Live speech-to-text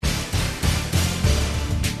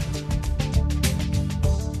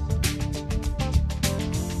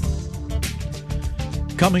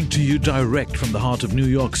Coming to you direct from the heart of New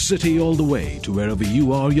York City all the way to wherever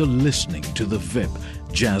you are, you're listening to the VIP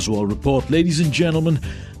Jazzwall Report. Ladies and gentlemen,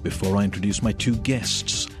 before I introduce my two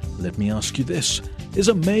guests, let me ask you this. Is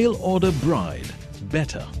a mail-order bride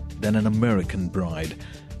better than an American bride?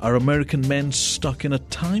 Are American men stuck in a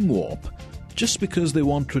time warp just because they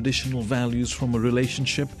want traditional values from a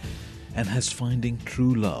relationship? And has finding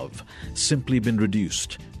true love simply been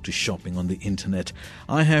reduced to shopping on the internet?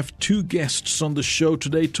 I have two guests on the show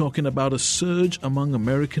today talking about a surge among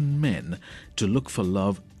American men to look for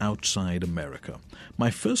love outside America. My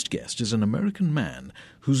first guest is an American man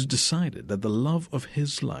who's decided that the love of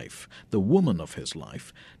his life, the woman of his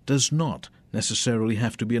life, does not necessarily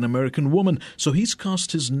have to be an American woman, so he's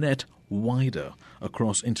cast his net wider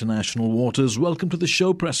across international waters. Welcome to the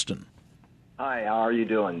show, Preston. Hi, how are you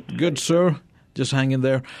doing? Good, sir. Just hang in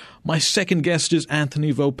there. My second guest is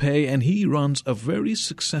Anthony Vopay, and he runs a very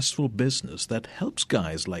successful business that helps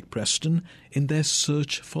guys like Preston in their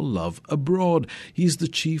search for love abroad. He's the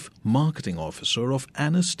chief marketing officer of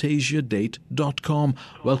AnastasiaDate.com.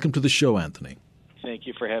 Welcome to the show, Anthony. Thank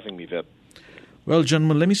you for having me, Vip. Well,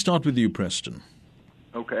 gentlemen, let me start with you, Preston.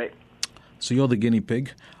 Okay. So you're the guinea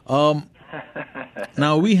pig.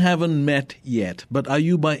 Now, we haven't met yet, but are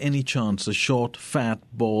you by any chance a short, fat,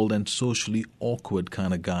 bald, and socially awkward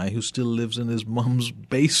kind of guy who still lives in his mum's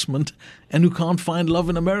basement and who can't find love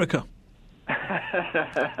in America?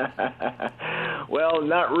 Well,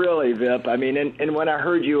 not really, Vip. I mean, and when I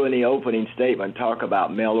heard you in the opening statement talk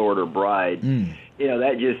about mail-order bride, you know,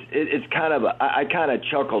 that just, it's kind of, I kind of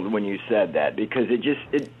chuckled when you said that because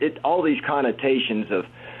it all these connotations of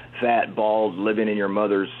fat, bald, living in your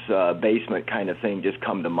mother's basement kind of thing just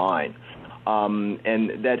come to mind.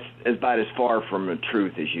 And that's about as far from the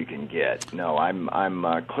truth as you can get. No, I'm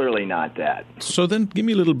clearly not that. So then give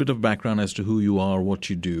me a little bit of background as to who you are,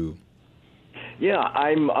 what you do. Yeah,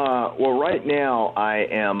 well, right now I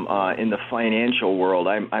am in the financial world.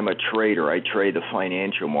 I'm a trader. I trade the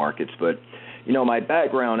financial markets. But, you know, my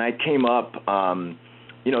background, I came up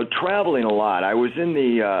traveling a lot. I was in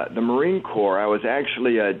the Marine Corps. I was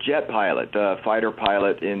actually a jet pilot, a fighter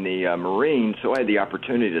pilot in the Marines, so I had the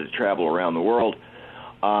opportunity to travel around the world,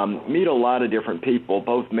 meet a lot of different people,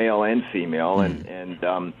 both male and female, and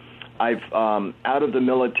I've out of the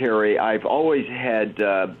military, I've always had,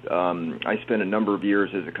 I spent a number of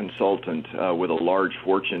years as a consultant with a large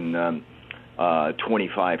Fortune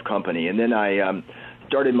 25 company, and then I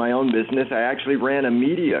started my own business. I actually ran a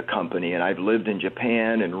media company, and I've lived in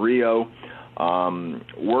Japan and Rio,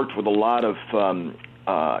 worked with a lot of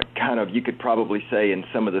kind of, you could probably say, in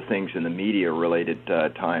some of the things in the media-related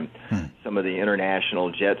time, some of the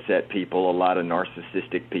international jet-set people, a lot of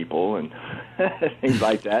narcissistic people, and things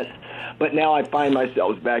like that. But now I find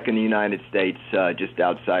myself back in the United States, just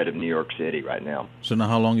outside of New York City right now. So now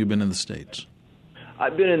how long have you been in the States?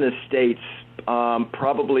 I've been in the States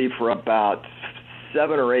probably for about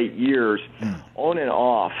 7 or 8 years, on and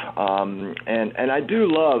off, and I do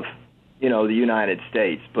love, the United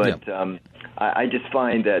States, but I just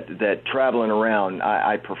find that traveling around,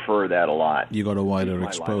 I prefer that a lot. You got a wider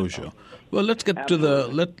exposure. Well, let's get to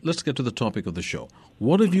the topic of the show.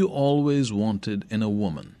 What have you always wanted in a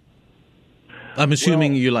woman? I'm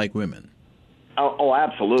assuming you like women. Oh,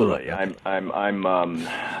 absolutely. Right. I'm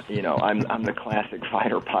the classic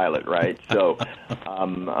fighter pilot, right? So,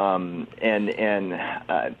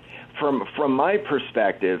 from my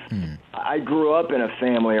perspective, I grew up in a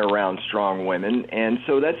family around strong women, and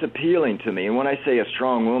so that's appealing to me. And when I say a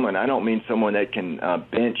strong woman, I don't mean someone that can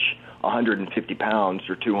bench 150 pounds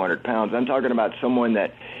or 200 pounds. I'm talking about someone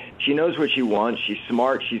that she knows what she wants. She's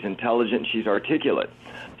smart. She's intelligent. She's articulate.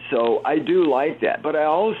 So I do like that. But I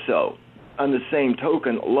also, on the same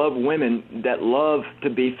token, love women that love to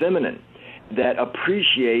be feminine, that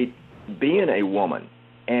appreciate being a woman.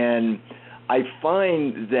 And I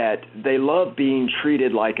find that they love being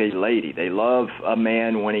treated like a lady. They love a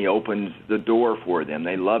man when he opens the door for them.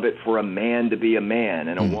 They love it for a man to be a man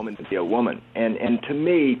and a woman to be a woman. And to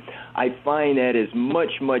me, I find that is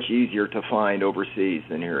much, much easier to find overseas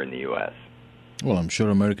than here in the U.S. Well, I'm sure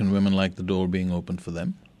American women like the door being opened for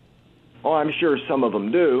them. Oh, I'm sure some of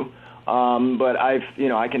them do. But I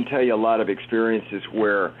can tell you a lot of experiences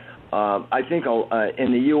where I think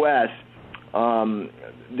in the U.S.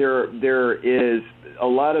 There is a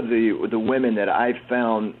lot of the women that I've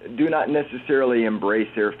found do not necessarily embrace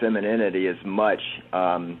their femininity as much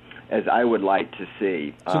as I would like to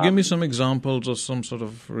see. So give me some examples of some sort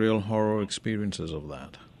of real horror experiences of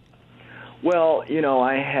that. Well,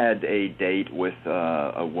 I had a date with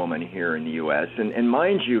a woman here in the U.S., and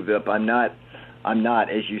mind you, Vip, I'm not I'm not,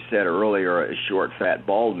 as you said earlier, a short, fat,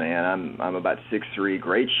 bald man. I'm about 6'3",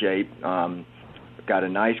 great shape, got a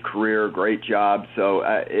nice career, great job. So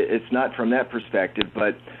it's not from that perspective.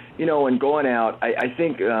 But, when going out, I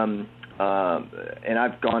think, and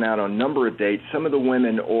I've gone out on a number of dates, some of the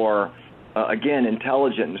women are, again,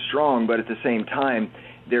 intelligent and strong, but at the same time,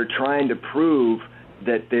 they're trying to prove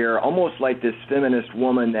that they're almost like this feminist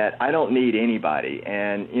woman that I don't need anybody.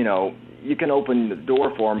 And, you can open the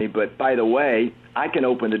door for me, but by the way, I can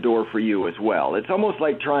open the door for you as well. It's almost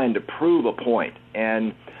like trying to prove a point.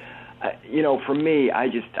 And, for me,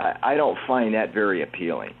 I don't find that very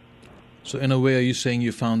appealing. So in a way, are you saying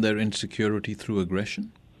you found their insecurity through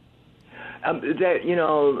aggression?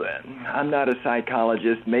 I'm not a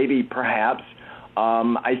psychologist, maybe perhaps.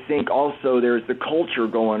 I think also there's the culture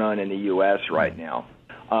going on in the U.S. right now.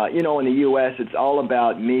 In the U.S., it's all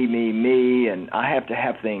about me, and I have to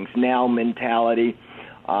have things now mentality.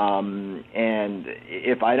 And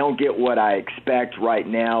if I don't get what I expect right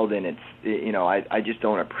now, then it's, I just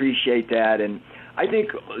don't appreciate that. And I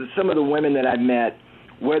think some of the women that I've met,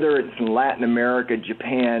 whether it's in Latin America,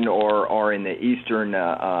 Japan, or in the Eastern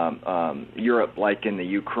Europe, like in the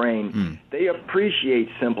Ukraine, they appreciate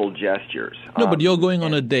simple gestures. No, but you're going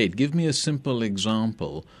on a date. Give me a simple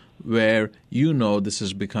example where this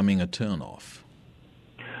is becoming a turnoff.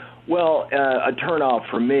 Well, a turnoff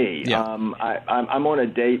for me. Yeah. I'm on a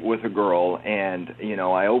date with a girl, and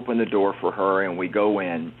I open the door for her, and we go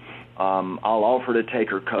in. I'll offer to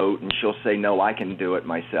take her coat, and she'll say, "No, I can do it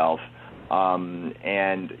myself."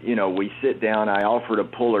 And we sit down. I offer to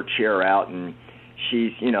pull her chair out, and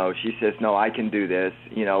she says, "No, I can do this."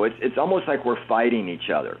 It's almost like we're fighting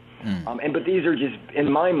each other. But these are just,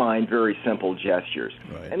 in my mind, very simple gestures.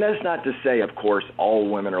 Right. And that's not to say, of course, all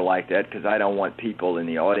women are like that, because I don't want people in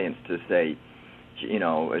the audience to say,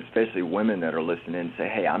 especially women that are listening, say,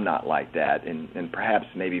 "Hey, I'm not like that," and perhaps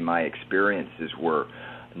maybe my experiences were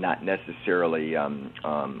not necessarily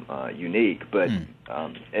unique, but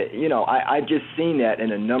I've just seen that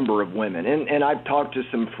in a number of women, and I've talked to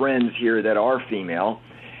some friends here that are female,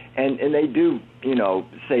 and they do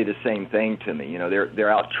say the same thing to me. They're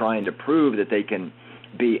out trying to prove that they can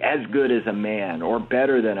be as good as a man or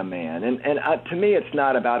better than a man, and to me it's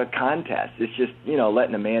not about a contest. It's just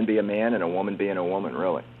letting a man be a man and a woman being a woman,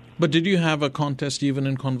 really. But did you have a contest even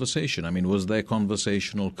in conversation? I mean, was there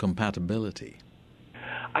conversational compatibility?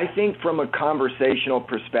 I think from a conversational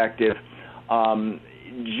perspective,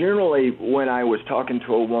 generally when I was talking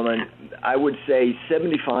to a woman, I would say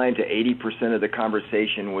 75 to 80% of the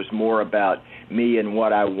conversation was more about me and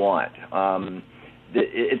what I want.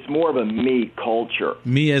 It's more of a me culture.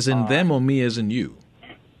 Me as in them or me as in you?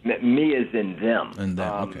 Me as in them. And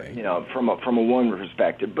them, okay. From a woman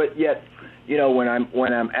perspective. But yet, when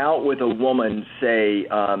I'm out with a woman, say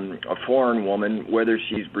a foreign woman, whether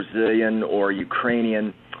she's Brazilian or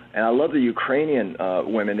Ukrainian, and I love the Ukrainian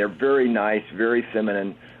women. They're very nice, very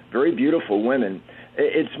feminine, very beautiful women.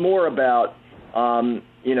 It's more about,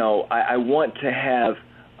 I want to have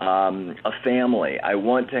a family. I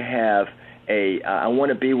want to have I want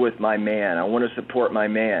to be with my man. I want to support my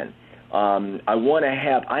man. I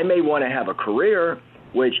may want to have a career,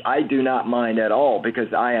 which I do not mind at all,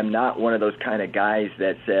 because I am not one of those kind of guys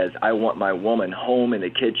that says I want my woman home in the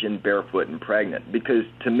kitchen barefoot and pregnant, because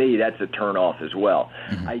to me that's a turnoff as well.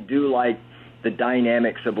 Mm-hmm. I do like the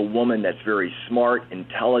dynamics of a woman that's very smart,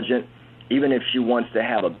 intelligent, even if she wants to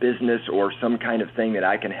have a business or some kind of thing that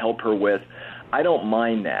I can help her with. I don't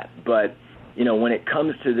mind that. But, when it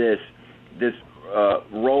comes to this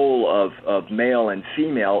role of male and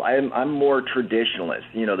female, I'm more traditionalist.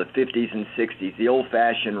 The 50s and 60s, the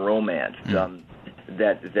old-fashioned romance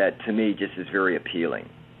that to me just is very appealing.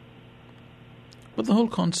 But the whole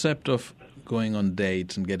concept of going on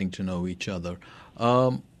dates and getting to know each other,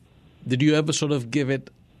 did you ever sort of give it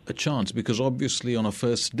a chance? Because obviously on a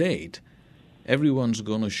first date, everyone's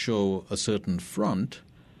going to show a certain front,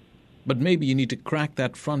 but maybe you need to crack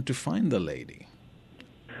that front to find the lady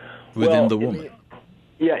within the woman.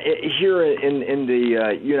 Here in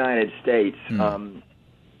the United States,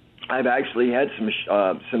 I've actually had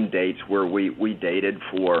some dates where we dated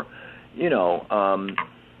for, 3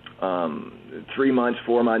 months,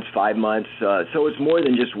 4 months, 5 months. So it's more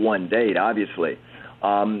than just one date, obviously.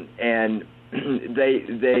 And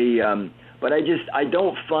but I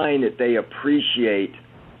don't find that they appreciate,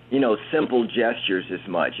 simple gestures as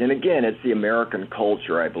much. And again, it's the American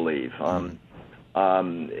culture, I believe.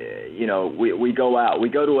 We go out, we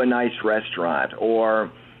go to a nice restaurant,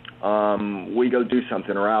 or we go do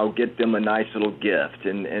something, or I'll get them a nice little gift,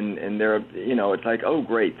 and they're, it's like, oh,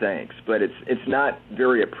 great, thanks, but it's not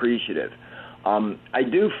very appreciative. I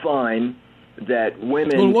do find that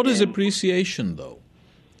women. Well, what is appreciation, though?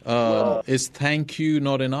 Is thank you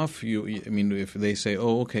not enough? I mean, if they say,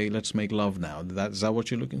 "Oh, okay, let's make love now," is that what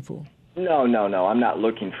you're looking for? No. I'm not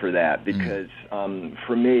looking for that because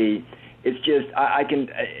for me, it's just I can.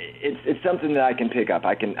 It's something that I can pick up.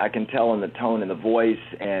 I can tell in the tone and the voice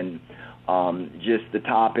and just the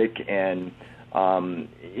topic and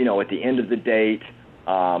at the end of the date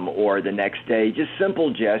or the next day, just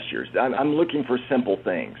simple gestures. I'm looking for simple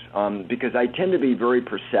things because I tend to be very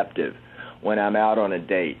perceptive when I'm out on a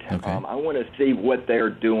date. Okay. I want to see what they're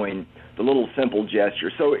doing, the little simple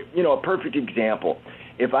gestures. So, a perfect example,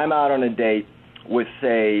 if I'm out on a date with,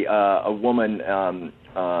 say, a woman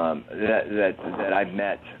that I've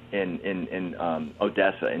met in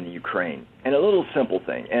Odessa in the Ukraine, and a little simple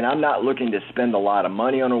thing, and I'm not looking to spend a lot of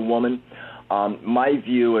money on a woman, my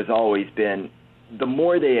view has always been the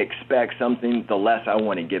more they expect something, the less I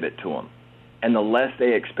want to give it to them. And the less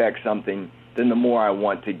they expect something, then the more I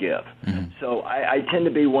want to give. Mm-hmm. So I tend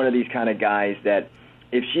to be one of these kind of guys that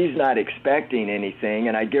if she's not expecting anything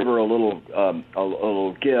and I give her a little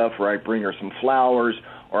gift, or I bring her some flowers,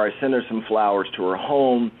 or I send her some flowers to her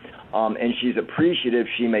home, and she's appreciative,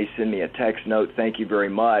 she may send me a text note, "Thank you very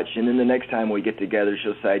much." And then the next time we get together,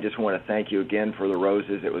 she'll say, "I just want to thank you again for the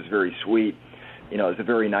roses. It was very sweet. It's a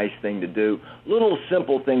very nice thing to do." Little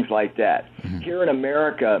simple things like that. Mm-hmm. Here in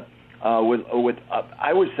America, with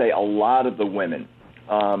I would say a lot of the women,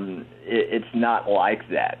 it's not like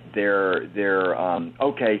that. They're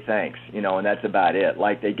okay, thanks, and that's about it.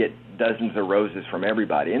 Like they get dozens of roses from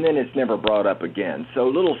everybody, and then it's never brought up again. So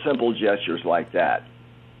little simple gestures like that.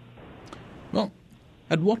 Well,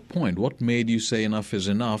 at what point, what made you say enough is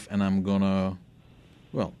enough, and I'm gonna?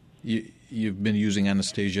 Well, you've been using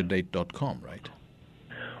AnastasiaDate.com, right?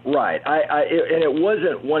 Right. And it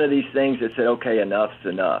wasn't one of these things that said, okay, enough's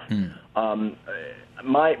enough.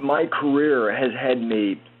 My career has had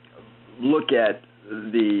me look at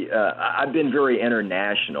I've been very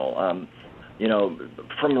international,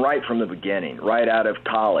 from the beginning, right out of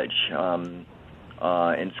college,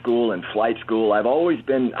 in school and flight school. I've always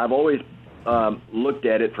looked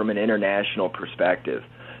at it from an international perspective.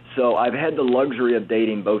 So I've had the luxury of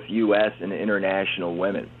dating both U.S. and international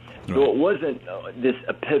women. Right. So it wasn't this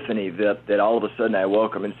epiphany that all of a sudden I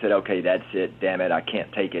woke up and said, okay, that's it, damn it, I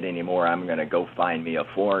can't take it anymore, I'm going to go find me a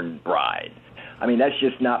foreign bride. I mean, that's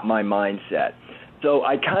just not my mindset. So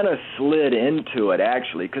I kind of slid into it,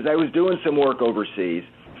 actually, because I was doing some work overseas,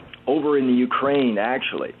 over in the Ukraine,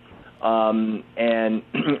 actually. And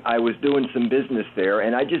I was doing some business there,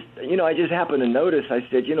 and I just happened to notice, I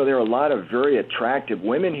said, there are a lot of very attractive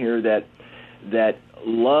women here that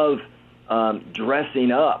love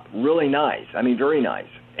dressing up, really nice. I mean, very nice.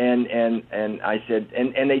 And I said,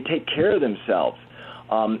 and they take care of themselves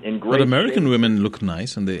in great. But American shape. women look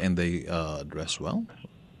nice, and they dress well.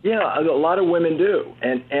 Yeah, a lot of women do,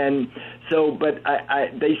 and so, but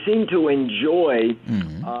they seem to enjoy.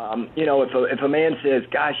 Mm-hmm. If a man says,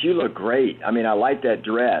 "Gosh, you look great," I mean, I like that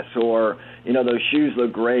dress, or those shoes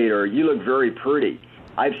look great, or you look very pretty.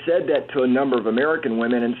 I've said that to a number of American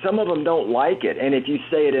women, and some of them don't like it. And if you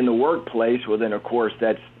say it in the workplace, well, then of course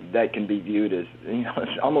that can be viewed as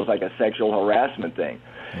it's almost like a sexual harassment thing.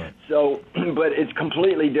 Right. So, but it's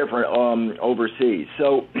completely different overseas.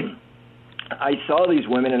 So. I saw these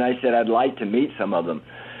women, and I said I'd like to meet some of them.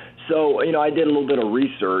 So, I did a little bit of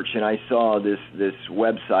research, and I saw this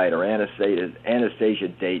website, or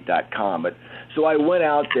AnastasiaDate.com. But so I went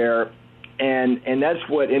out there, and that's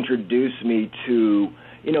what introduced me to,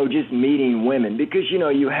 just meeting women, because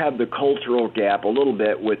you have the cultural gap a little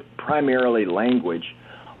bit with primarily language,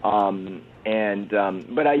 but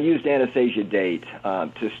I used Anastasia Date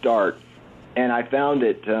to start, and I found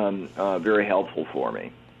it very helpful for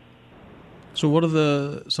me. So what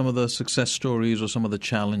are some of the success stories or some of the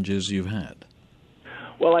challenges you've had?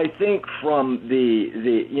 Well, I think from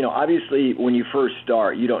obviously when you first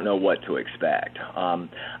start, you don't know what to expect. I'm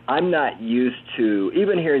not used to,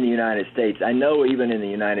 even here in the United States, I know even in the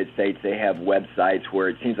United States they have websites where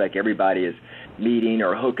it seems like everybody is meeting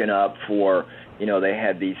or hooking up for, they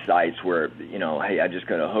have these sites where, hey, I'm just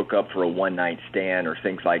going to hook up for a one-night stand or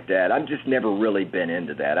things like that. I've just never really been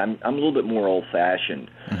into that. I'm a little bit more old-fashioned.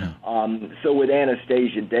 Mm-hmm. So with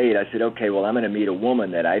Anastasia Date, I said, okay, well, I'm going to meet a woman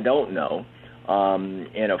that I don't know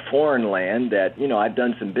in a foreign land that, I've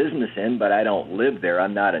done some business in, but I don't live there.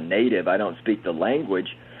 I'm not a native. I don't speak the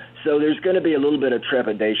language. So there's going to be a little bit of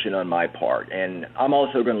trepidation on my part. And I'm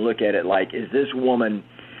also going to look at it like, is this woman,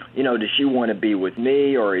 does she want to be with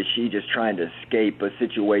me, or is she just trying to escape a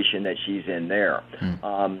situation that she's in there?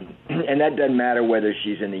 And that doesn't matter whether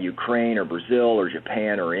she's in the Ukraine or Brazil or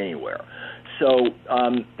Japan or anywhere. So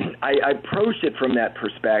I approached it from that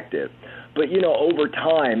perspective. But, over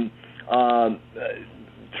time,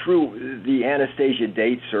 through the Anastasia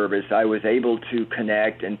Date Service, I was able to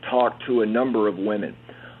connect and talk to a number of women.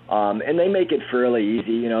 And they make it fairly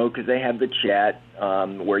easy, because they have the chat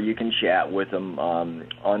where you can chat with them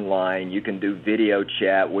online. You can do video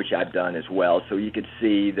chat, which I've done as well. So you could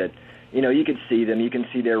see that, you can see them. You can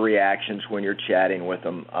see their reactions when you're chatting with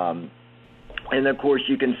them. And, of course,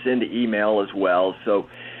 you can send email as well. So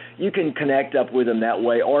you can connect up with them that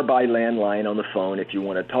way or by landline on the phone if you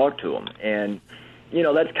want to talk to them. And,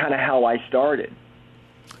 that's kind of how I started.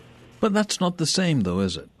 But that's not the same, though,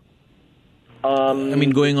 is it?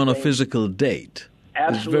 Going on a physical date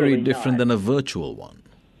is very different than a virtual one.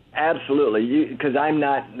 Absolutely, because I'm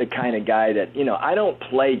not the kind of guy that, I don't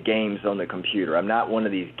play games on the computer. I'm not one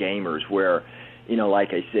of these gamers where,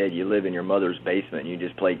 like I said, you live in your mother's basement and you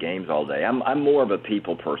just play games all day. I'm more of a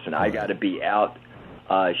people person. I got to be out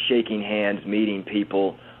shaking hands, meeting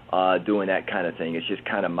people, doing that kind of thing. It's just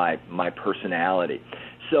kind of my personality.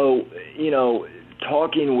 So,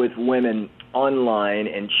 talking with women online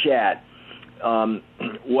and chat,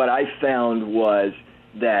 what I found was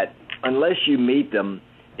that unless you meet them,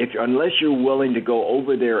 unless you're willing to go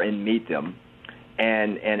over there and meet them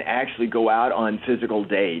and actually go out on physical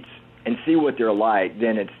dates and see what they're like,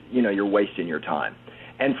 then it's, you're wasting your time.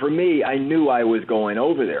 And for me, I knew I was going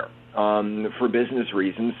over there for business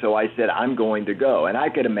reasons, so I said, I'm going to go. And I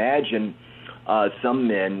could imagine some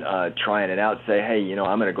men trying it out, say, hey,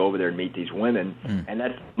 I'm going to go over there and meet these women, and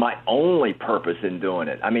that's my only purpose in doing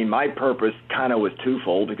it. My purpose kind of was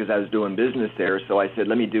twofold because I was doing business there, so I said,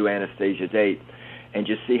 let me do Anastasia Date and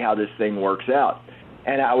just see how this thing works out.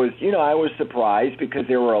 And I was surprised because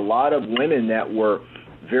there were a lot of women that were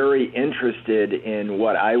very interested in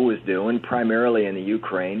what I was doing, primarily in the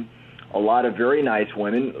Ukraine. A lot of very nice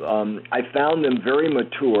women. I found them very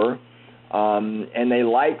mature. And they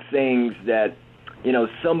like things that,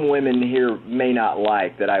 some women here may not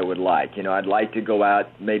like that I would like. I'd like to go out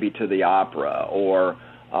maybe to the opera or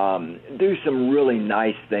do some really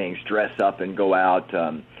nice things, dress up and go out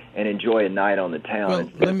and enjoy a night on the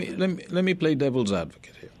town. Well, let me play devil's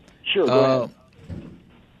advocate here. Sure, go ahead.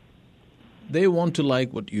 They want to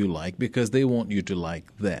like what you like because they want you to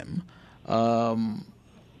like them.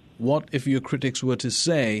 What if your critics were to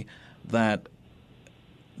say that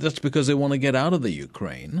that's because they want to get out of the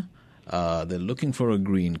Ukraine. They're looking for a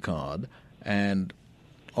green card, and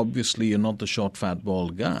obviously you're not the short, fat,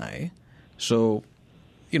 bald guy. So,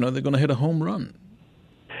 they're going to hit a home run.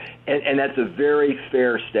 And that's a very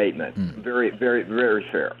fair statement. Very, very, very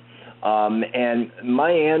fair. And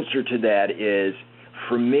my answer to that is,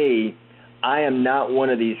 for me, I am not one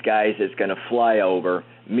of these guys that's going to fly over,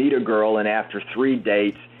 meet a girl, and after 3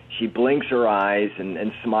 dates, she blinks her eyes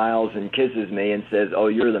and smiles and kisses me and says, oh,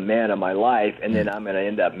 you're the man of my life, and then I'm going to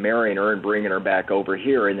end up marrying her and bringing her back over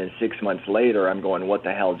here, and then 6 months later I'm going, what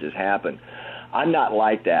the hell just happened? I'm not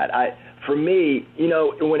like that. For me,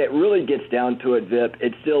 when it really gets down to it, Vip,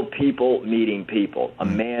 it's still people meeting people, a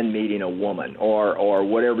man meeting a woman, or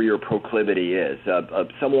whatever your proclivity is,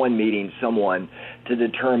 someone meeting someone to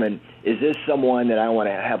determine, is this someone that I want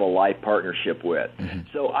to have a life partnership with?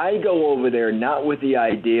 So I go over there not with the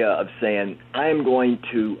idea of saying, I'm going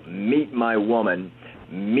to meet my woman,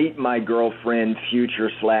 meet my girlfriend,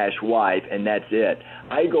 future/wife, and that's it.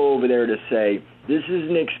 I go over there to say, this is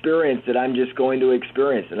an experience that I'm just going to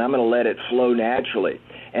experience, and I'm going to let it flow naturally.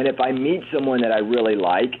 And if I meet someone that I really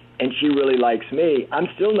like, and she really likes me, I'm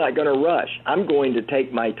still not going to rush. I'm going to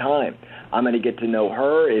take my time. I'm going to get to know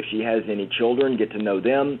her, if she has any children, get to know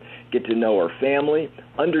them, get to know her family,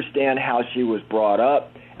 understand how she was brought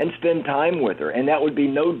up, and spend time with her. And that would be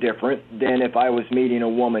no different than if I was meeting a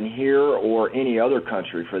woman here or any other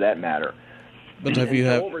country for that matter. But have you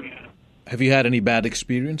had any bad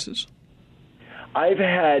experiences? I've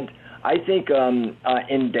had, I think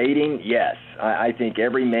in dating, yes. I think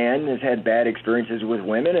every man has had bad experiences with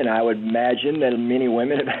women, and I would imagine that many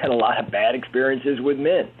women have had a lot of bad experiences with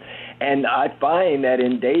men. And I find that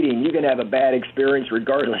in dating, you can have a bad experience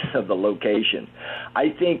regardless of the location. I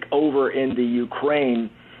think over in the Ukraine,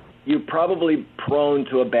 you're probably prone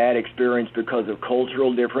to a bad experience because of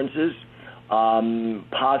cultural differences,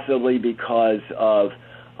 possibly because of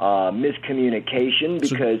miscommunication.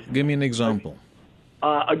 Because give me an example.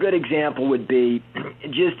 A good example would be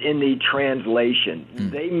just in the translation.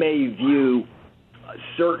 They may view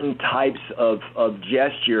certain types of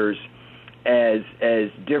gestures as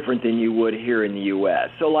different than you would here in the U.S.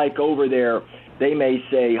 So like over there, they may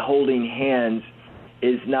say holding hands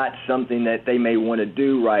is not something that they may want to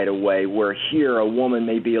do right away, where here a woman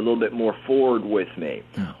may be a little bit more forward with me,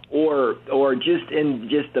 or just in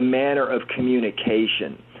just the manner of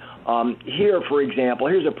communication. Here, for example,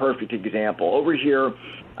 here's a perfect example. Over here,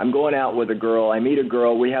 I'm going out with a girl. I meet a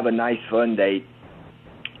girl. We have a nice, fun date,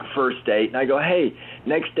 first date, and I go, hey,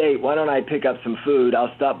 next date, why don't I pick up some food?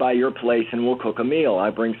 I'll stop by your place, and we'll cook a meal. I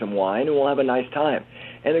bring some wine, and we'll have a nice time.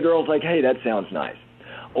 And the girl's like, hey, that sounds nice.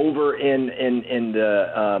 Over in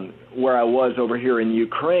the where I was over here in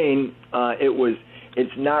Ukraine,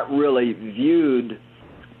 it's not really viewed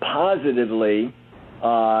positively,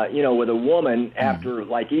 with a woman after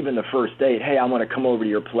like even the first date. Hey, I want to come over to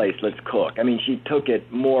your place. Let's cook. I mean, she took it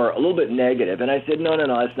a little bit negative, and I said, no,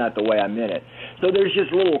 that's not the way I meant it. So there's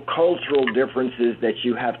just little cultural differences that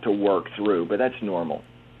you have to work through, but that's normal.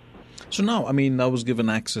 So now, I mean, I was given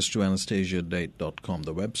access to AnastasiaDate.com,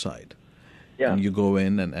 the website. Yeah. And you go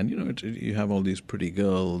in and you have all these pretty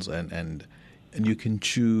girls and you can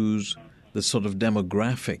choose the sort of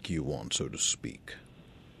demographic you want, so to speak.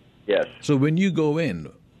 Yes. So when you go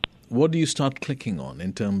in, what do you start clicking on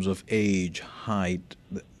in terms of age, height,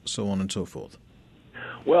 so on and so forth?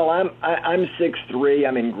 Well, I'm 6'3".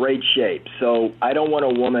 I'm in great shape, so I don't want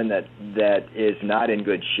a woman that is not in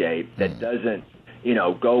good shape, that doesn't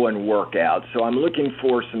go and work out. So I'm looking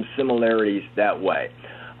for some similarities that way.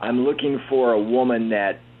 I'm looking for a woman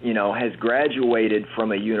that, has graduated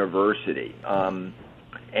from a university, and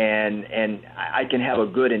I can have a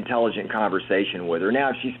good, intelligent conversation with her. Now,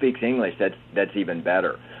 if she speaks English, that's even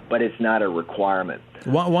better, but it's not a requirement.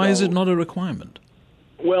 Why is it not a requirement?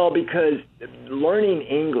 Well, because learning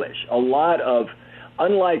English,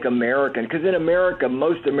 unlike American, because in America,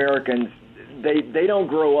 most Americans, they don't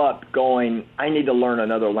grow up going, I need to learn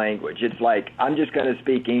another language. It's like, I'm just going to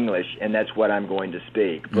speak English, and that's what I'm going to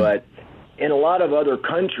speak. But in a lot of other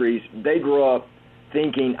countries, they grow up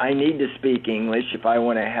thinking, I need to speak English if I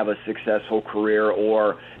want to have a successful career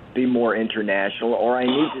or be more international, or I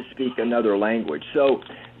need to speak another language. So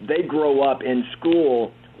they grow up in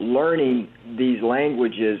school learning these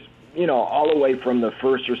languages, all the way from the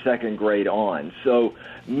first or second grade on. So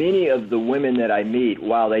many of the women that I meet,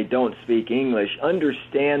 while they don't speak English,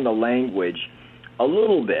 understand the language a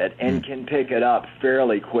little bit and can pick it up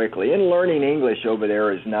fairly quickly. And learning English over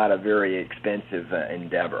there is not a very expensive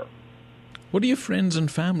endeavor. What do your friends and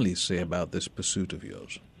family say about this pursuit of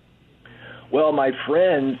yours? Well, my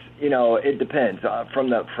friends, it depends. On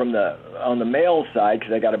the male side,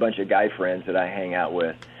 because I got a bunch of guy friends that I hang out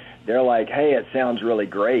with, they're like, "Hey, it sounds really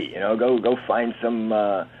great. Go find some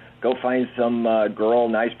girl,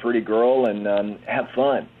 nice, pretty girl, and have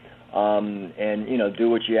fun, and do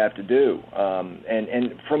what you have to do."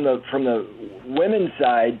 And from the women's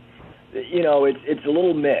side, it's a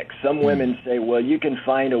little mixed. Some women say, "Well, you can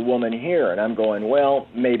find a woman here," and I'm going, "Well,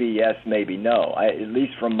 maybe yes, maybe no." At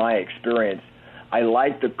least from my experience, I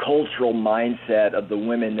like the cultural mindset of the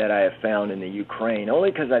women that I have found in the Ukraine,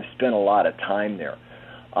 only because I've spent a lot of time there.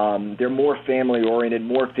 They're more family-oriented,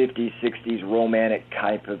 more 50s, 60s romantic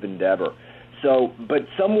type of endeavor. So, but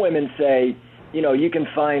some women say, you can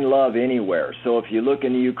find love anywhere. So if you look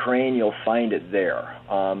in the Ukraine, you'll find it there.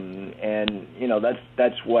 And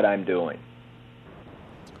that's what I'm doing.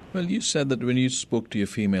 Well, you said that when you spoke to your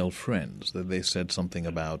female friends, that they said something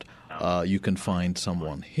about you can find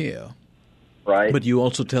someone here. Right. But you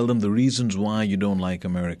also tell them the reasons why you don't like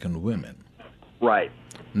American women. Right.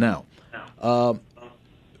 Now,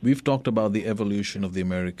 we've talked about the evolution of the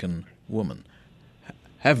American woman.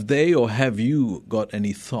 Have they or have you got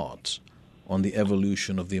any thoughts on the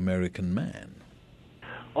evolution of the American man?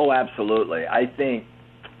 Oh, absolutely. I think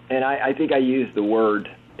I use the word,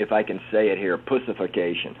 if I can say it here,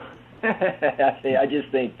 pussification. I just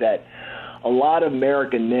think that a lot of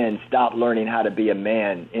American men stopped learning how to be a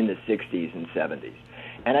man in the 60s and 70s.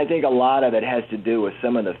 And I think a lot of it has to do with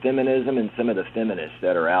some of the feminism and some of the feminists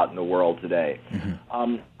that are out in the world today.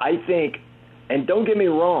 Mm-hmm. I think, and don't get me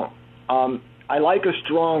wrong, I like a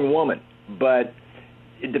strong woman, but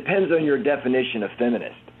it depends on your definition of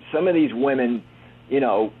feminist. Some of these women,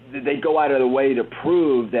 they go out of the way to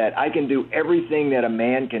prove that I can do everything that a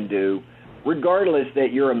man can do, regardless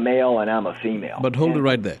that you're a male and I'm a female. But hold it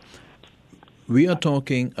right there. We are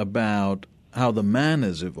talking about how the man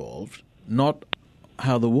has evolved, not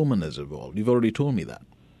how the woman has evolved. You've already told me that.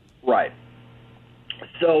 Right.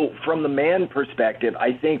 So from the man perspective,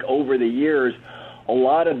 I think over the years, a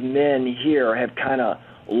lot of men here have kind of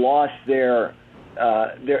lost they're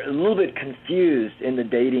a little bit confused in the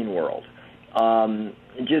dating world.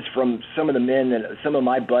 Just from some of the men some of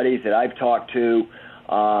my buddies that I've talked to,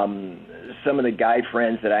 some of the guy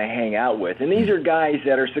friends that I hang out with. And these are guys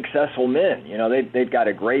that are successful men. You know, they've got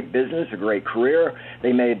a great business, a great career.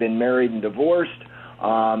 They may have been married and divorced,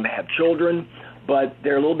 have children, but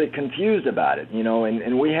they're a little bit confused about it, you know,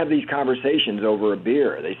 and we have these conversations over a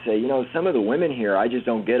beer. They say, you know, some of the women here, I just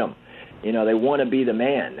don't get them. You know, they want to be the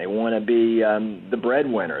man. They want to be the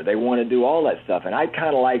breadwinner. They want to do all that stuff. And I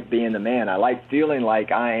kind of like being the man. I like feeling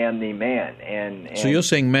like I am the man. And so you're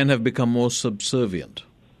saying men have become more subservient?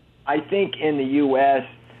 I think in the U.S.,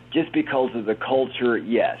 just because of the culture,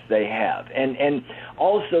 yes, they have. And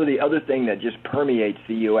also the other thing that just permeates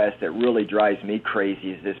the U.S. that really drives me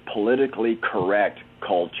crazy is this politically correct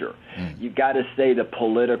culture. You've got to say the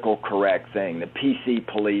political correct thing. The PC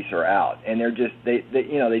police are out, and they're just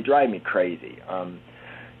they drive me crazy.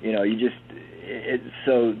 You know,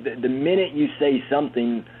 so the minute you say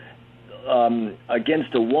something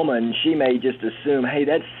against a woman, she may just assume, hey,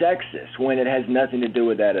 that's sexist, when it has nothing to do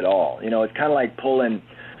with that at all. You know, it's kind of like pulling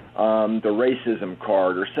the racism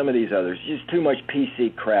card or some of these others. Just too much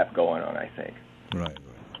PC crap going on, I think. Right.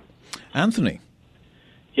 Anthony.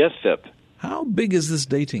 Yes, Vip. How big is this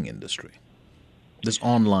dating industry, this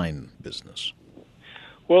online business?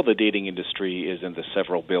 Well, the dating industry is in the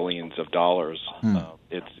several billions of dollars.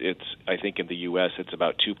 It's I think in the U.S. it's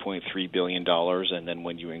about $2.3 billion, and then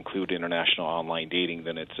when you include international online dating,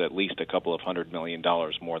 then it's at least a couple of $100 million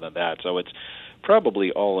more than that. So it's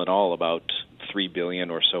probably all in all about $3 billion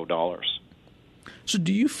or so dollars. So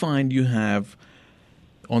do you find you have,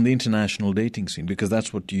 on the international dating scene, because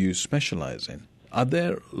that's what you specialize in, are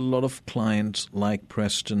there a lot of clients like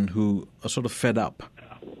Preston who are sort of fed up?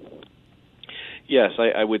 Yes,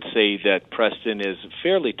 I would say that Preston is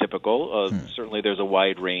fairly typical. Certainly there's a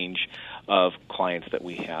wide range of clients that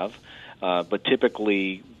we have. But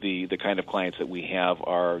typically the kind of clients that we have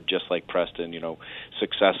are just like Preston, you know,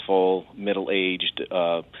 successful, middle-aged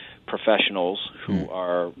professionals who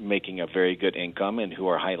are making a very good income and who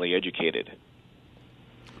are highly educated.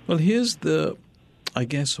 Well, here's I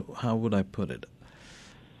guess, how would I put it?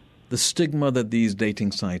 The stigma that these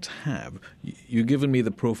dating sites have. You've given me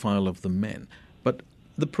the profile of the men, but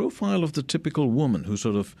the profile of the typical woman who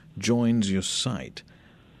sort of joins your site,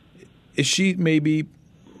 is she maybe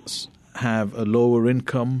have a lower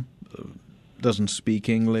income, doesn't speak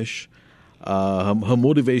English, her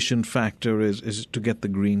motivation factor is to get the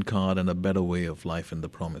green card and a better way of life in the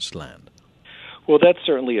promised land? Well, that's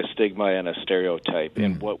certainly a stigma and a stereotype.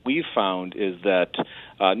 And what we've found is that,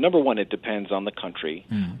 number one, it depends on the country.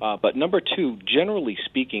 But number two, generally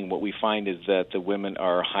speaking, what we find is that the women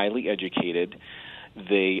are highly educated.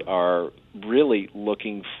 They are really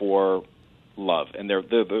looking for love, and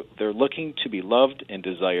they're looking to be loved and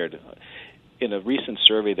desired. In a recent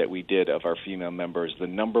survey that we did of our female members, the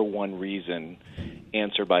number one reason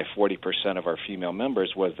answered by 40% of our female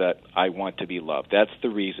members was that I want to be loved. That's the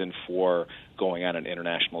reason for going on an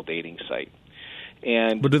international dating site.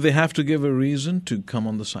 But do they have to give a reason to come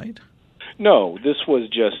on the site? No,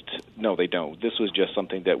 they don't. This was just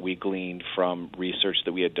something that we gleaned from research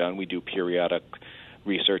that we had done. We do periodic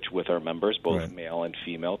research with our members, both male and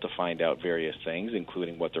female, to find out various things,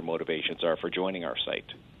 including what their motivations are for joining our site.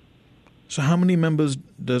 So how many members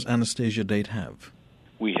does Anastasia Date have?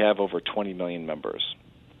 We have over 20 million members.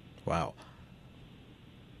 Wow.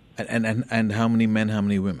 And how many men, how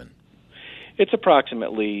many women? It's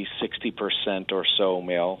approximately 60% or so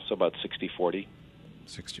male, so about 60-40.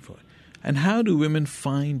 60-40. And how do women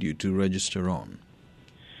find you to register on?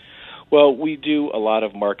 Well, we do a lot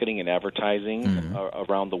of marketing and advertising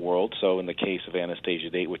around the world. So in the case of Anastasia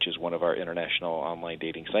Date, which is one of our international online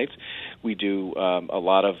dating sites, we do a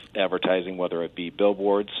lot of advertising, whether it be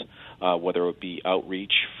billboards, whether it be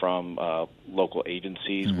outreach from local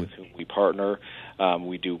agencies with whom we partner.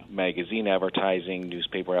 We do magazine advertising,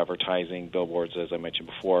 newspaper advertising, billboards, as I mentioned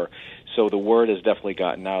before. So the word has definitely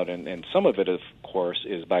gotten out, and some of it, of course,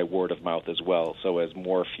 is by word of mouth as well. So as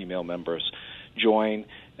more female members join,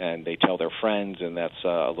 and they tell their friends, and that's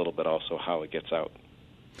a little bit also how it gets out.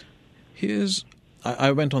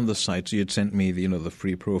 I went on the site, so you had sent me the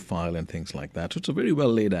free profile and things like that. So it's a very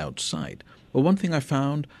well laid out site. But one thing I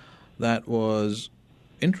found that was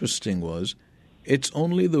interesting was it's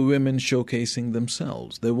only the women showcasing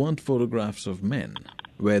themselves. There weren't photographs of men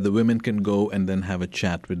where the women can go and then have a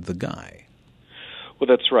chat with the guy. Well,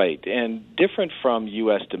 that's right. And different from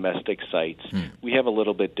U.S. domestic sites, we have a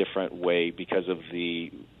little bit different way because of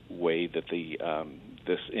the way that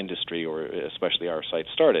this industry, or especially our site,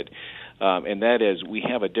 started. And that is, we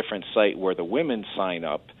have a different site where the women sign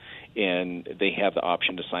up, and they have the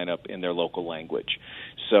option to sign up in their local language.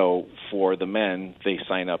 So for the men, they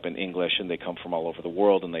sign up in English, and they come from all over the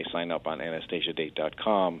world, and they sign up on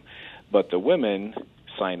AnastasiaDate.com. But the women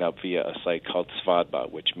sign up via a site called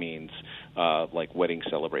Svadba, which means like wedding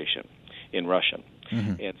celebration in Russian.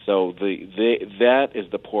 Mm-hmm. And so that is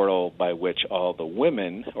the portal by which all the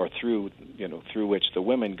women, or through which the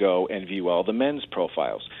women go and view all the men's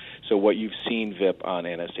profiles. So what you've seen, Vip, on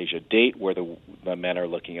Anastasia Date, where the men are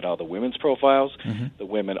looking at all the women's profiles, mm-hmm. the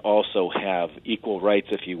women also have equal rights,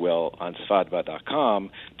 if you will, on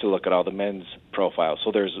svadba.com to look at all the men's profiles.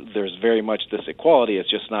 So there's very much this equality. It's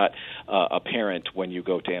just not apparent when you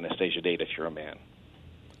go to Anastasia Date if you're a man.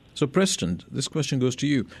 So, Preston, this question goes to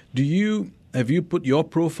you. Have you put your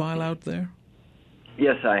profile out there?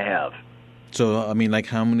 Yes, I have. So, I mean, like,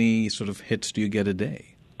 how many sort of hits do you get a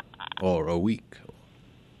day or a week?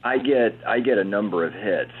 I get a number of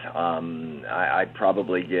hits. I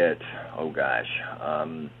probably get, I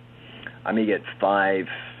may get 5,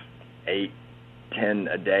 8, 10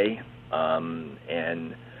 a day,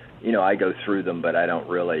 and I go through them, but I don't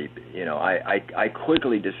really, I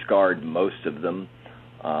quickly discard most of them,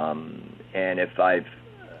 and if I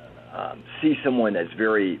see someone that's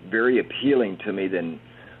very, very appealing to me, then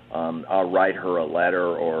I'll write her a letter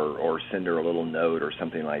or send her a little note or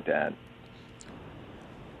something like that.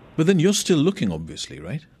 But then you're still looking, obviously,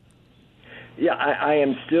 right? Yeah, I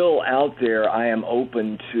am still out there. I am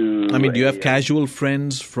open to... I mean, do you have casual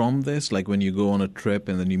friends from this? Like when you go on a trip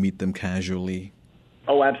and then you meet them casually?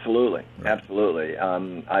 Oh, absolutely. Right. Absolutely.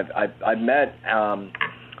 I've met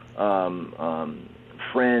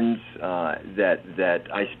friends that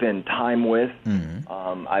I spend time with.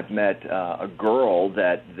 Mm-hmm. I've met a girl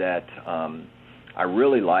that I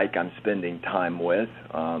really like, I'm spending time with,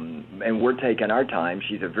 and we're taking our time.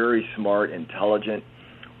 She's a very smart, intelligent,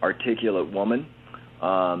 articulate woman,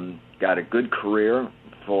 got a good career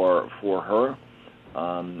for her,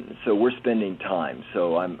 so we're spending time.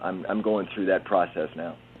 So I'm going through that process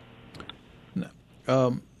now.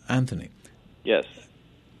 Anthony. Yes.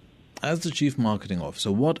 As the Chief Marketing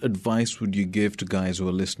Officer, what advice would you give to guys who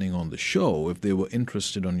are listening on the show if they were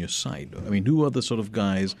interested on your site? I mean, who are the sort of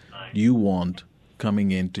guys you want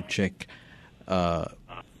coming in to check the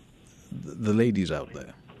ladies out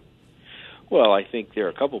there? Well, I think there are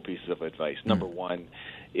a couple pieces of advice. Number one,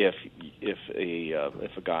 if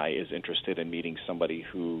a guy is interested in meeting somebody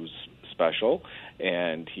who's special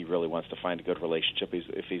and he really wants to find a good relationship,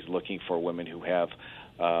 if he's looking for women who have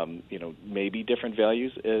maybe different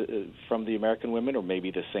values from the American women, or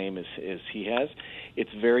maybe the same as he has,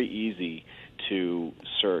 it's very easy to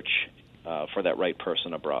search for that right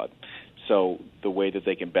person abroad. So the way that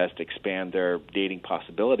they can best expand their dating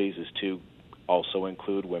possibilities is to also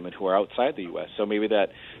include women who are outside the U.S. So maybe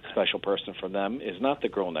that special person for them is not the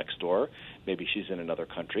girl next door. Maybe she's in another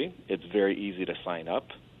country. It's very easy to sign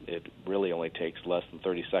up. It really only takes less than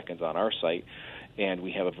 30 seconds on our site, and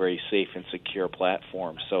we have a very safe and secure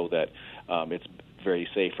platform so that it's very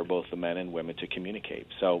safe for both the men and women to communicate.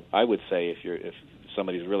 So I would say if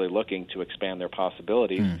somebody's really looking to expand their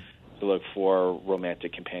possibilities, to look for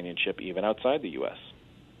romantic companionship even outside the U.S.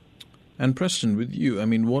 And Preston, with you, I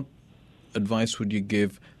mean, what advice would you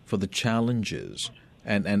give for the challenges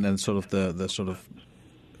and sort of the sort of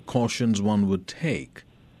cautions one would take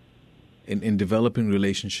in developing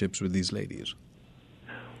relationships with these ladies?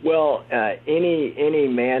 Well, any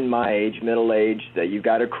man my age, middle age, that you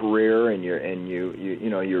got a career and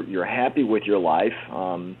you're happy with your life,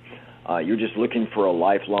 you're just looking for a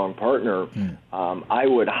lifelong partner, I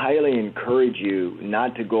would highly encourage you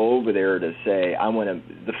not to go over there to say,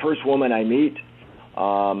 the first woman I meet,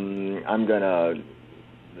 I'm going to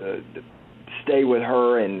stay with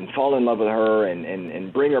her and fall in love with her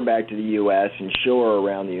and bring her back to the U.S. and show her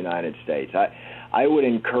around the United States. I would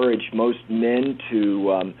encourage most men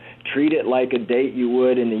to treat it like a date you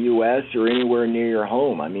would in the U.S. or anywhere near your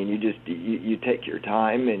home. I mean, you take your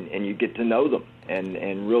time and you get to know them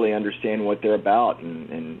and really understand what they're about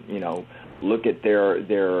and look at their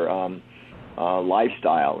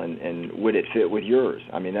lifestyle and would it fit with yours.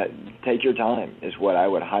 I mean, take your time is what I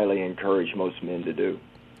would highly encourage most men to do.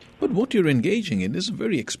 But what you're engaging in is a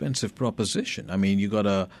very expensive proposition. I mean, you got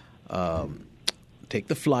to take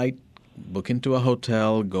the flight, book into a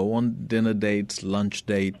hotel, go on dinner dates, lunch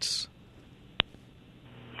dates.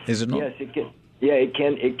 Is it not? Yes, it can. Yeah,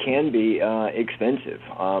 it can be expensive.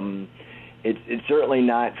 It's certainly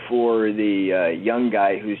not for the young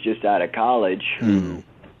guy who's just out of college who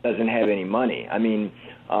doesn't have any money. I mean,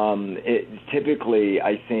 typically,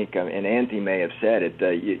 I think, and Anthony may have said it,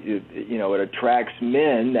 it attracts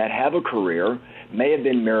men that have a career, may have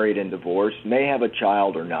been married and divorced, may have a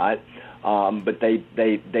child or not, but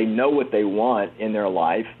they know what they want in their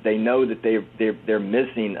life. They know that they're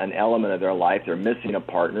missing an element of their life. They're missing a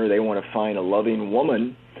partner. They want to find a loving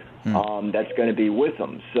woman that's going to be with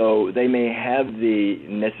them. So they may have the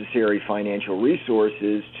necessary financial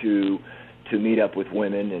resources to meet up with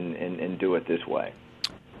women and do it this way.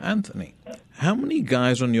 Anthony, how many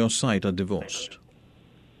guys on your site are divorced?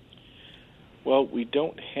 Well, we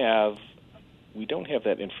don't have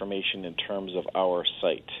that information in terms of our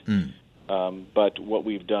site. But what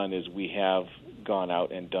we've done is we have gone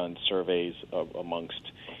out and done surveys amongst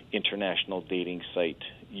international dating site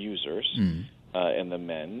users and the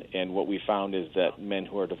men. And what we found is that men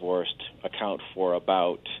who are divorced account for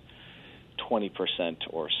about 20%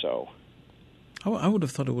 or so. I would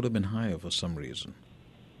have thought it would have been higher for some reason.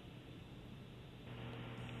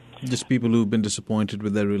 Just people who've been disappointed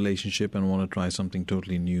with their relationship and want to try something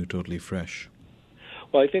totally new, totally fresh.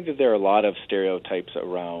 Well, I think that there are a lot of stereotypes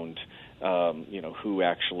around, who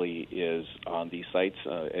actually is on these sites.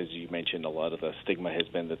 As you mentioned, a lot of the stigma has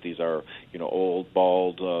been that these are, old,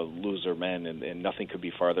 bald, loser men, and nothing could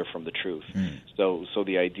be farther from the truth. So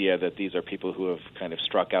the idea that these are people who have kind of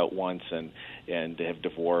struck out once and have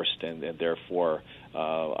divorced and therefore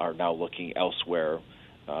are now looking elsewhere,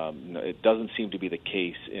 it doesn't seem to be the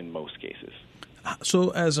case in most cases. So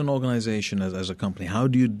as an organization, as a company, how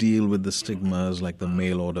do you deal with the stigmas like the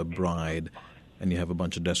mail-order bride, and you have a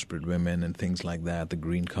bunch of desperate women and things like that, the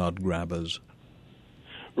green card grabbers?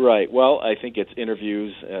 Right. Well, I think it's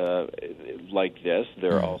interviews like this.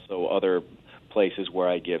 There are also other places where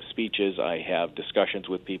I give speeches. I have discussions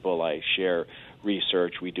with people. I share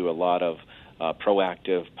research. We do a lot of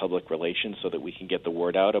proactive public relations so that we can get the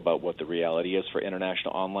word out about what the reality is for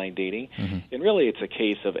international online dating. And really it's a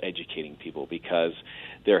case of educating people because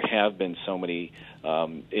there have been so many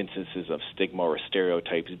instances of stigma or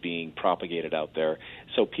stereotypes being propagated out there.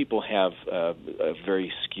 So people have a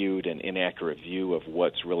very skewed and inaccurate view of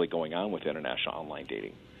what's really going on with international online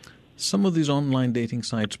dating. Some of these online dating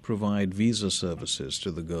sites provide visa services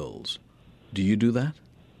to the girls. Do you do that?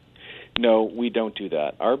 No, we don't do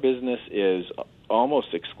that. Our business is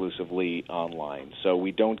almost exclusively online, so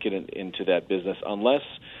we don't get into that business unless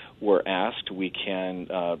we're asked. We can,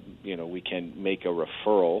 we can make a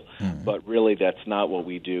referral, but really that's not what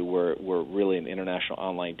we do. We're really an international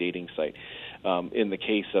online dating site. In the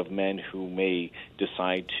case of men who may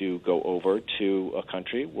decide to go over to a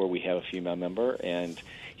country where we have a female member and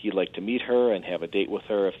he'd like to meet her and have a date with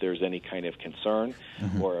her if there's any kind of concern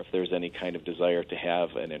or if there's any kind of desire to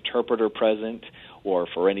have an interpreter present or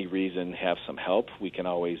for any reason have some help, we can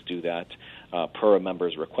always do that per a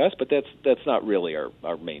member's request, but that's not really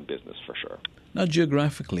our main business for sure. Now,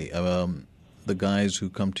 geographically, the guys who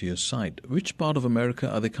come to your site, which part of America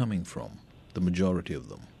are they coming from, the majority of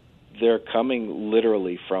them? They're coming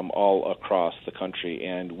literally from all across the country,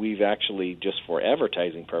 and we've actually, just for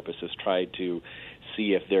advertising purposes, tried to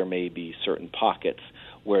see if there may be certain pockets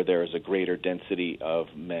where there is a greater density of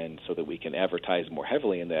men so that we can advertise more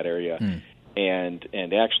heavily in that area.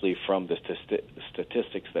 And actually from the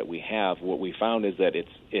statistics that we have, what we found is that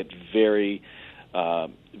it very,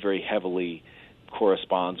 very heavily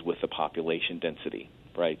corresponds with the population density.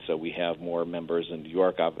 Right, so we have more members in New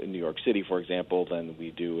York City, for example, than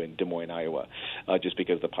we do in Des Moines, Iowa, just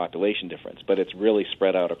because of the population difference. But it's really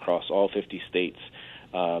spread out across all 50 states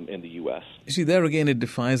in the U.S. You see, there again, it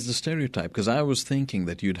defies the stereotype, because I was thinking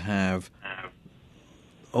that you'd have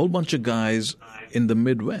a whole bunch of guys in the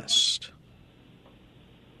Midwest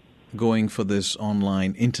going for this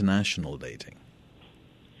online international dating.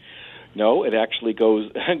 No, it actually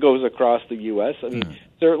goes across the U.S. I mean,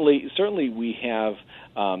 certainly we have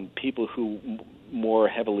people who more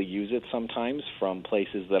heavily use it sometimes from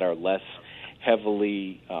places that are less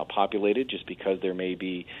heavily populated, just because there may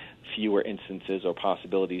be fewer instances or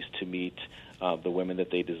possibilities to meet the women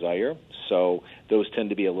that they desire. So those tend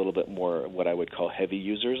to be a little bit more what I would call heavy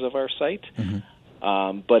users of our site.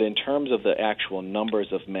 But in terms of the actual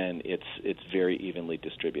numbers of men, it's very evenly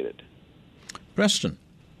distributed. Preston.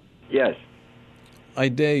 Yes. I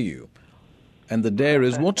dare you. And the dare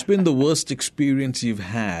is, what's been the worst experience you've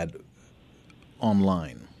had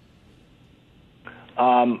online?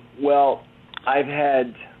 Well, I've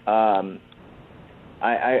had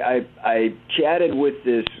I chatted with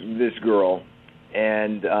this girl,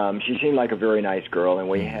 and she seemed like a very nice girl, and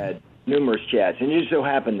we had numerous chats. And it just so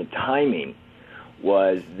happened the timing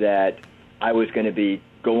was that I was going to be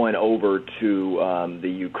going over to the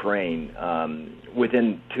Ukraine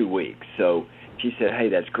within 2 weeks. So she said, "Hey,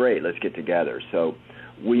 that's great. Let's get together." So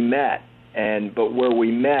we met, but where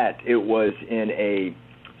we met, it was in a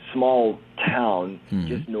small town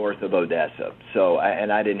just north of Odessa. So,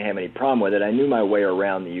 I didn't have any problem with it. I knew my way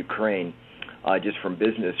around the Ukraine just from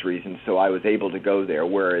business reasons, so I was able to go there,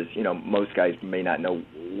 whereas, most guys may not know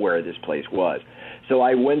where this place was. So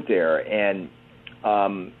I went there, and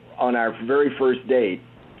on our very first date,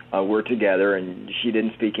 we're together, and she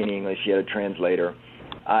didn't speak any English. She had a translator.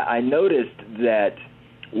 I noticed that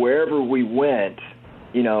wherever we went,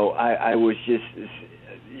 I was just,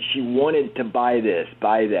 she wanted to buy this,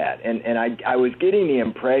 buy that. And I was getting the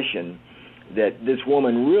impression that this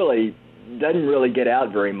woman really doesn't really get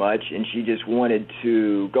out very much, and she just wanted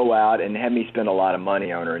to go out and have me spend a lot of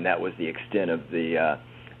money on her, and that was the extent of the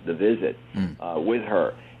visit with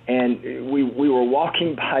her. And we were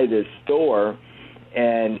walking by this store,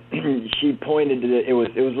 and she pointed to it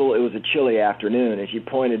was a chilly afternoon, and she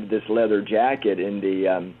pointed to this leather jacket in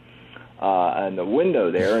the window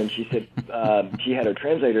there, and she said she had her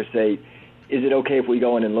translator say, "Is it okay if we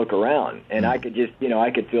go in and look around?" And I could just,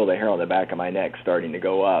 I could feel the hair on the back of my neck starting to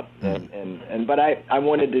go up, but I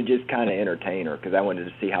wanted to just kind of entertain her because I wanted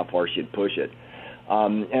to see how far she'd push it.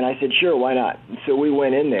 And I said, sure, why not? So we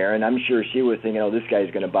went in there, and I'm sure she was thinking, this guy's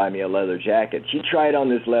going to buy me a leather jacket. She tried on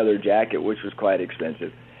this leather jacket, which was quite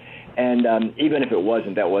expensive. And even if it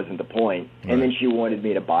wasn't, that wasn't the point. Right. And then she wanted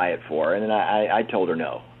me to buy it for her, and then I told her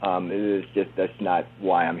no. It was just, that's not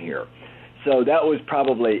why I'm here. So that was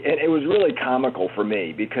probably, and it was really comical for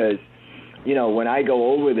me because, when I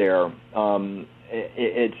go over there,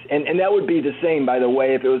 it's, and that would be the same, by the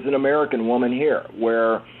way, if it was an American woman here,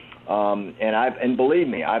 where, and believe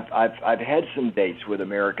me, I've had some dates with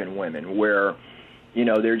American women where,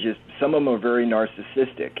 they're just, some of them are very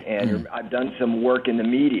narcissistic, and I've done some work in the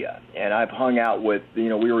media, and I've hung out with,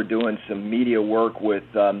 we were doing some media work with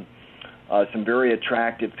some very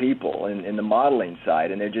attractive people in the modeling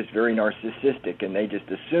side, and they're just very narcissistic, and they just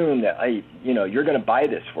assume that, hey, you're going to buy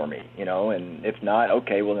this for me, and if not,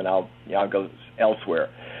 okay, well then I'll go elsewhere.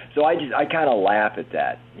 So I kind of laugh at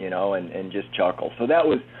that, and just chuckle. So that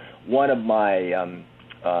was one of my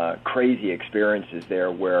crazy experiences there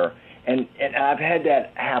where, and I've had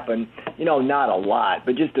that happen, not a lot,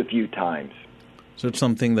 but just a few times. So it's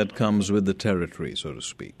something that comes with the territory, so to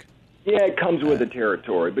speak. Yeah, it comes with the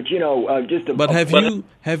territory, but But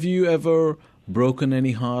have you ever broken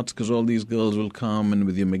any hearts? Because all these girls will come and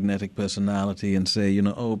with your magnetic personality and say,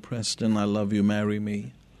 oh, Preston, I love you, marry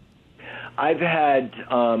me. I've had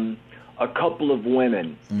a couple of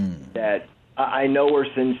women that I know are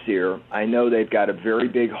sincere. I know they've got a very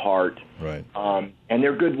big heart. Right. And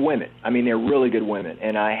they're good women. I mean, they're really good women.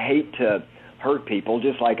 And I hate to hurt people,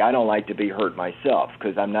 just like I don't like to be hurt myself,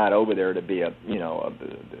 because I'm not over there to be a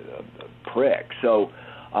prick. So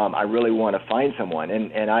I really want to find someone.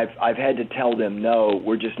 And I've had to tell them, no,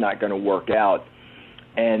 we're just not going to work out.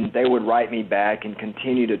 And they would write me back and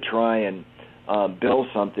continue to try and build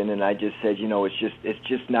something, and I just said, it's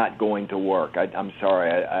just not going to work. I'm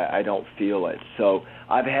sorry, I don't feel it. So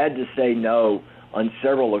I've had to say no on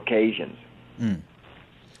several occasions.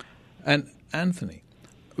 And Anthony,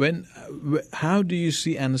 how do you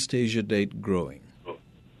see Anastasia Date growing?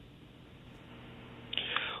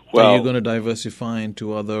 Well, are you going to diversify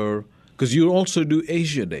into other? Because you also do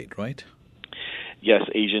Asia Date, right? Yes,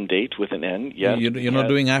 Asian Date with an N. Yes, you're not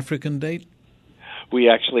doing African Date. We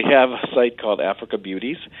actually have a site called Africa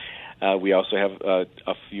Beauties. We also have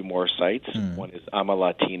a few more sites. One is Ama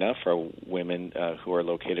Latina for women who are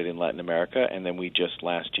located in Latin America, and then we just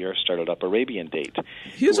last year started up Arabian Date.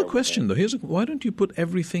 Here's a question, though. Why don't you put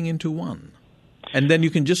everything into one? And then you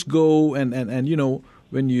can just go and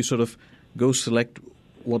when you sort of go select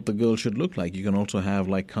what the girl should look like, you can also have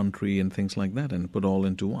like country and things like that and put all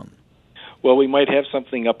into one. Well, we might have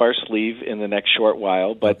something up our sleeve in the next short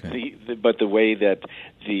while, but okay. the way that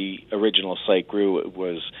the original site grew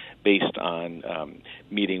was based on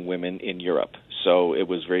meeting women in Europe. So it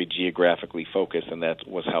was very geographically focused, and that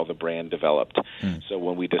was how the brand developed. So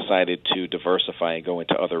when we decided to diversify and go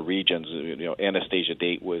into other regions, Anastasia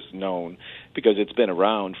Date was known because it's been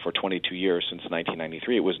around for 22 years, since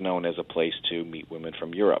 1993. It was known as a place to meet women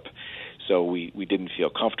from Europe. So we didn't feel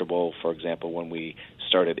comfortable, for example, when we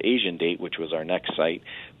started Asian Date, which was our next site,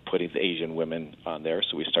 putting the Asian women on there.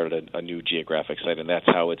 So we started a new geographic site, and that's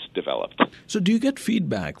how it's developed. So do you get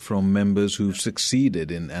feedback from members who've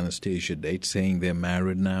succeeded in Anastasia Date saying they're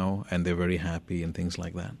married now and they're very happy and things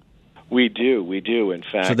like that? We do, in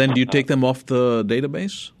fact. So then do you take them off the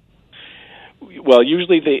database? Well,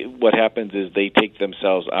 usually what happens is they take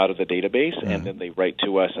themselves out of the database, and then they write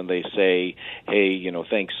to us and they say, hey,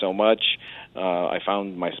 thanks so much. I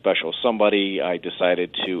found my special somebody. I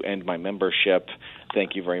decided to end my membership.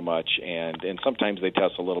 thank you very much. And sometimes they tell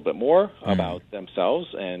us a little bit more about themselves.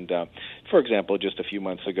 And, for example, just a few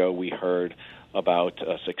months ago, we heard about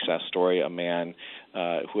a success story, a man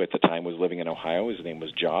who at the time was living in Ohio. His name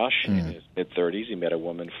was Josh. In his mid-30s, he met a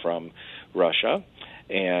woman from Russia,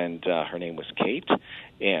 and her name was Kate.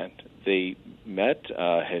 And they met,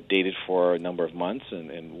 had dated for a number of months,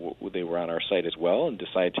 and they were on our site as well, and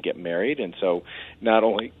decided to get married. And so not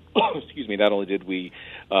only did we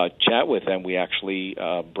chat with them, we actually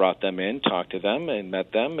brought them in, talked to them, and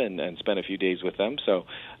met them, and spent a few days with them. So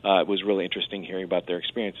it was really interesting hearing about their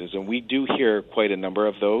experiences. And we do hear quite a number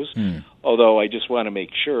of those, although I just want to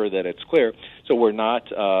make sure that it's clear. So we're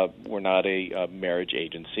not a marriage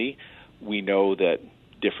agency. We know that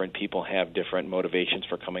different people have different motivations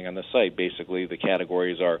for coming on the site. Basically, the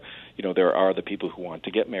categories are, there are the people who want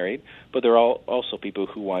to get married, but there are also people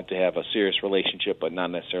who want to have a serious relationship but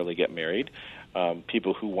not necessarily get married,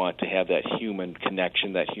 people who want to have that human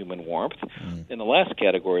connection, that human warmth. And the last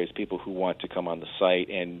category is people who want to come on the site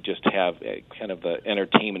and just have a kind of the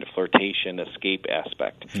entertainment, flirtation, escape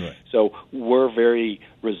aspect. Right. So we're very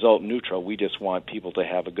result neutral. We just want people to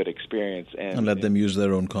have a good experience. And let them use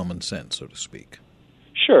their own common sense, so to speak.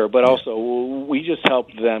 Sure, but also we just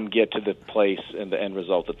help them get to the place and the end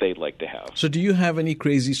result that they'd like to have. So do you have any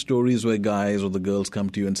crazy stories where guys or the girls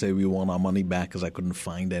come to you and say, we want our money back because I couldn't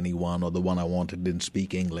find anyone, or the one I wanted didn't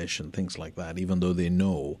speak English and things like that, even though they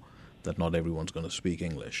know that not everyone's going to speak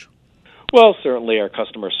English? Well, certainly our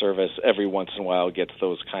customer service every once in a while gets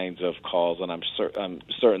those kinds of calls, and I'm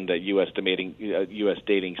certain that U.S.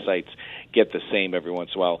 dating sites get the same every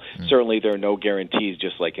once in a while. Certainly there are no guarantees,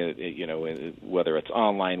 just like whether it's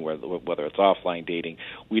online, whether it's offline dating.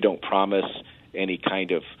 We don't promise any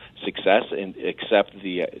kind of success, except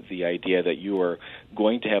the idea that you are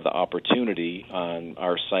going to have the opportunity on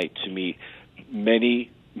our site to meet many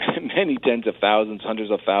tens of thousands,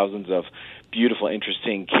 hundreds of thousands of beautiful,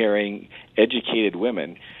 interesting, caring, educated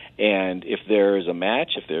women. And if there is a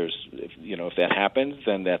match, if that happens,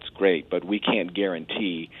 then that's great. But we can't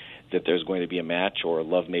guarantee that there's going to be a match or a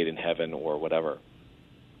love made in heaven or whatever.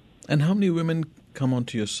 And how many women come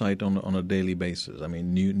onto your site on a daily basis? I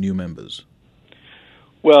mean, new members.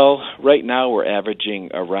 Well, right now we're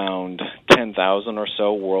averaging around 10,000 or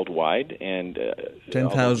so worldwide, and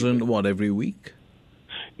 10,000 what, every week?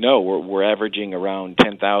 No, we're averaging around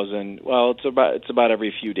 10,000. Well, it's about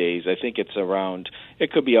every few days. I think it's around.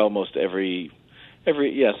 It could be almost about every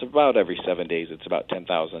 7 days. It's about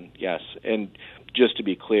 10,000. Yes, and just to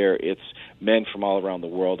be clear, it's men from all around the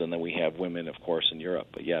world, and then we have women, of course, in Europe.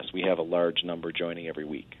 But yes, we have a large number joining every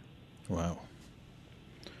week. Wow.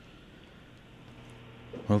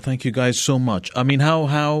 Well, thank you guys so much. I mean,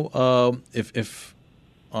 how if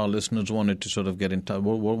our listeners wanted to sort of get in touch,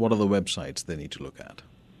 what are the websites they need to look at?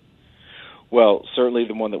 Well, certainly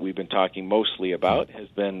the one that we've been talking mostly about has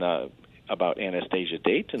been about Anastasia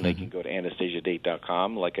Date, and they can go to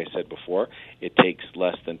anastasiadate.com. Like I said before, it takes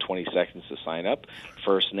less than 20 seconds to sign up.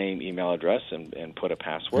 First name, email address, and put a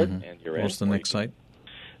password, and you're in. What's the next site?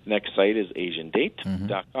 The next site is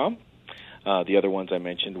asiandate.com. The other ones I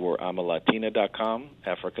mentioned were amalatina.com,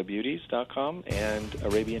 africabeauties.com, and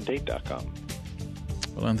arabiandate.com.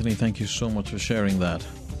 Well, Anthony, thank you so much for sharing that.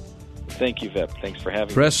 Thank you, Vip. Thanks for having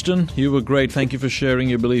me. Preston, you were great. Thank you for sharing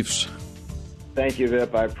your beliefs. Thank you,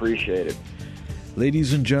 Vip. I appreciate it.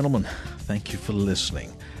 Ladies and gentlemen, thank you for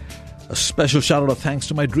listening. A special shout-out of thanks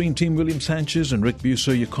to my dream team, William Sanchez and Rick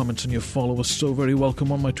Busso. Your comments and your follow are so very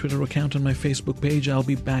welcome on my Twitter account and my Facebook page. I'll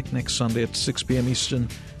be back next Sunday at 6 p.m. Eastern.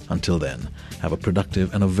 Until then, have a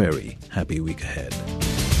productive and a very happy week ahead.